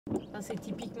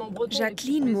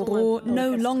Jacqueline Moreau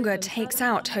no longer takes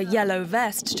out her yellow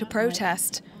vest to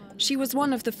protest. She was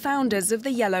one of the founders of the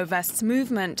Yellow Vests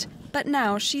movement, but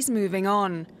now she's moving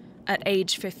on. At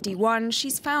age 51,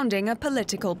 she's founding a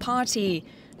political party,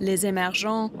 Les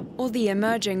Emergents, or the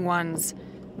Emerging Ones.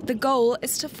 The goal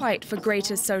is to fight for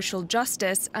greater social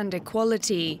justice and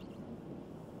equality.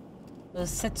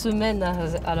 This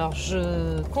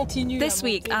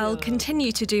week, I'll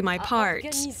continue to do my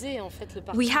part.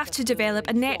 We have to develop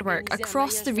a network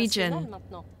across the region.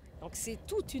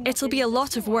 It'll be a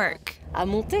lot of work.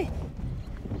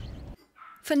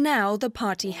 For now, the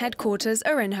party headquarters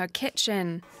are in her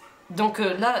kitchen.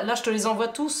 There's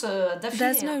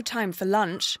no time for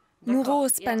lunch. Moreau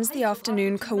spends the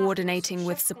afternoon coordinating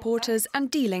with supporters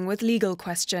and dealing with legal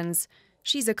questions.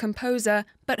 She's a composer,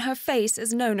 but her face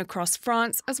is known across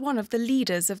France as one of the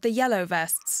leaders of the Yellow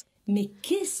Vests.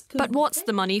 But what's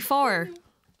the money for?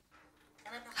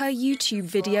 Her YouTube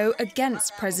video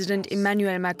against President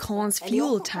Emmanuel Macron's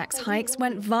fuel tax hikes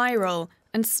went viral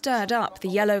and stirred up the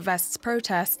Yellow Vests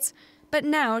protests. But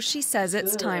now she says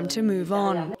it's time to move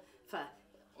on.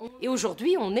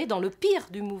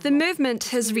 The movement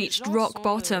has reached rock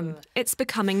bottom. It's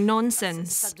becoming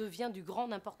nonsense.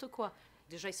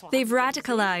 They've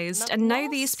radicalised, and now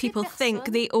these people think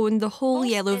they own the whole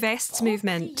Yellow Vests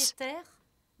movement.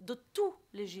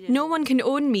 No one can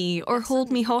own me or hold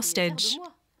me hostage.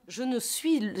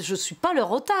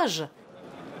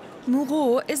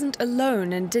 Moreau isn't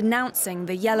alone in denouncing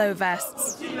the Yellow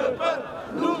Vests.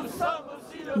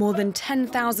 More than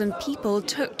 10,000 people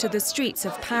took to the streets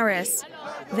of Paris.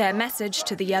 Their message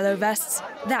to the Yellow Vests: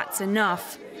 that's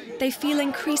enough. They feel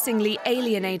increasingly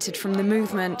alienated from the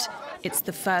movement. It's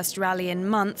the first rally in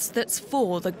months that's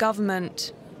for the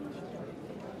government.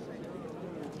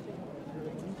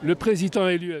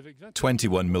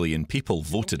 21 million people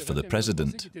voted for the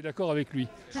president.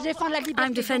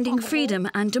 I'm defending freedom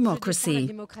and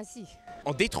democracy.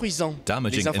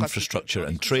 Damaging infrastructure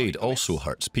and trade also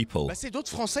hurts people.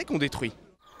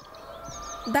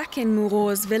 Back in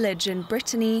Moreau's village in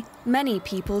Brittany, many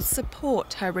people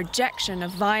support her rejection of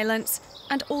violence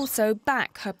and also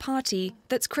back her party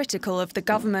that's critical of the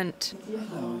government.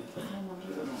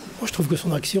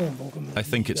 I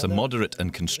think it's a moderate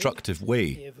and constructive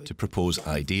way to propose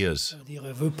ideas.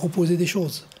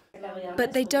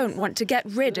 But they don't want to get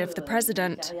rid of the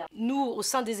president.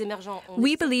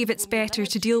 We believe it's better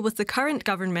to deal with the current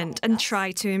government and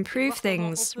try to improve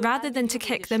things, rather than to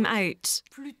kick them out.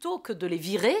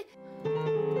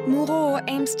 Moreau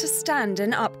aims to stand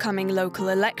in upcoming local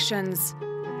elections.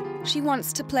 She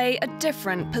wants to play a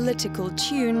different political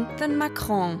tune than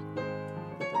Macron.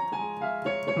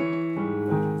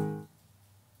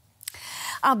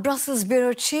 Our Brussels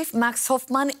bureau chief, Max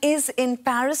Hoffman, is in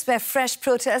Paris, where fresh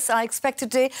protests are expected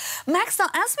today. Max, now,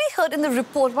 as we heard in the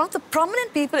report, one of the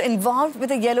prominent people involved with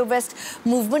the Yellow Vest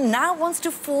movement now wants to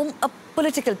form a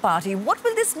political party. What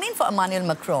will this mean for Emmanuel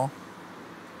Macron?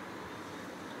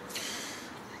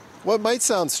 Well, it might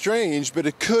sound strange, but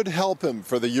it could help him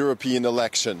for the European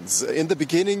elections. In the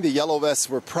beginning, the Yellow Vests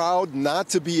were proud not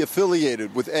to be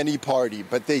affiliated with any party,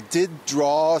 but they did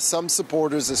draw some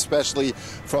supporters, especially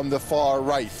from the far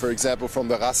right, for example, from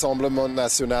the Rassemblement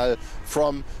National,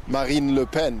 from Marine Le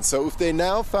Pen. So if they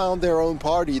now found their own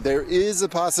party, there is a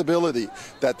possibility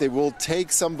that they will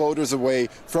take some voters away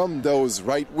from those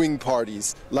right-wing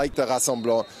parties like the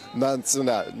Rassemblement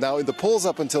National. Now, in the polls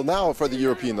up until now for the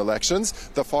European elections,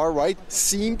 the far right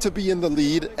seem to be in the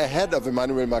lead ahead of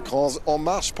Emmanuel Macron's En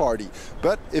Marche party.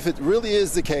 But if it really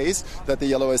is the case that the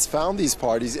Yellow has found these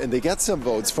parties and they get some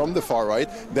votes from the far right,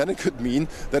 then it could mean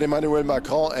that Emmanuel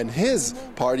Macron and his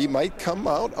party might come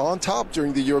out on top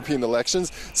during the European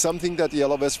elections, something that the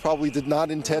Yellow Vests probably did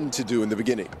not intend to do in the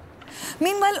beginning.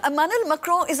 Meanwhile, Emmanuel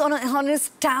Macron is on his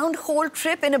town hall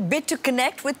trip in a bid to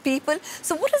connect with people.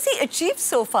 So what has he achieved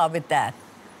so far with that?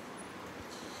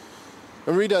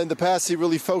 And Rita, in the past, he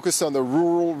really focused on the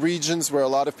rural regions where a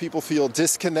lot of people feel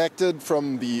disconnected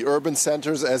from the urban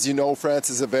centers. As you know,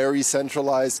 France is a very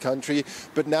centralized country.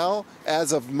 But now,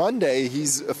 as of Monday,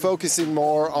 he's focusing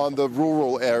more on the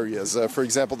rural areas, for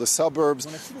example, the suburbs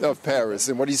of Paris.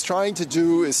 And what he's trying to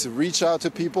do is to reach out to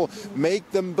people,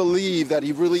 make them believe that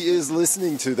he really is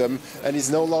listening to them, and he's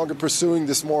no longer pursuing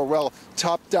this more, well,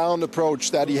 top-down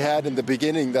approach that he had in the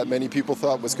beginning that many people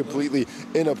thought was completely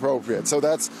inappropriate. So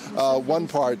that's one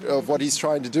part of what he's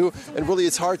trying to do, and really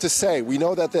it's hard to say. We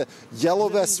know that the Yellow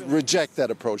Vests reject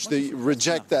that approach. They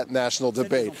reject that national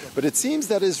debate. But it seems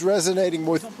that is resonating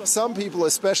with some people,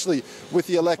 especially with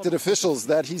the elected officials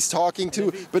that he's talking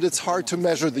to, but it's hard to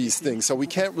measure these things. So we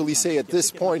can't really say at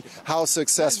this point how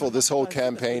successful this whole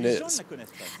campaign is.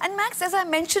 And Max, as I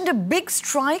mentioned, a big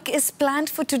strike is planned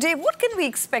for today. What can we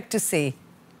expect to see?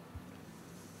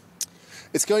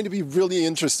 It's going to be really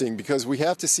interesting because we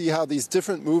have to see how these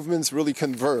different movements really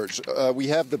converge. We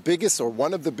have the biggest, or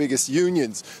one of the biggest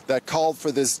unions that called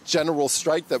for this general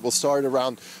strike that will start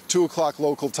around 2 o'clock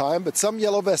local time. But some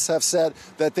Yellow Vests have said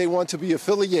that they want to be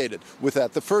affiliated with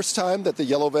that. The first time that the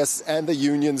Yellow Vests and the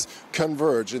unions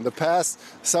converge. In the past,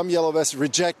 some Yellow Vests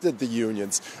rejected the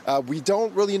unions. We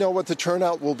don't really know what the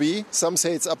turnout will be. Some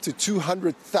say it's up to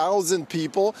 200,000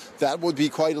 people. That would be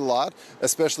quite a lot,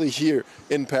 especially here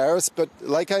in Paris. But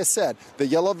like I said, the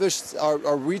Yellow Vests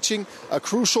are reaching a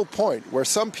crucial point where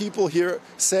some people here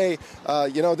say,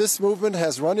 this movement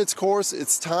has run its course,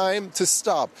 it's time to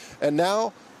stop. And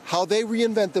now, how they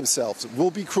reinvent themselves will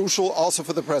be crucial also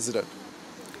for the president.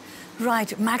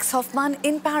 Right, Max Hoffmann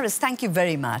in Paris, thank you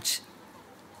very much.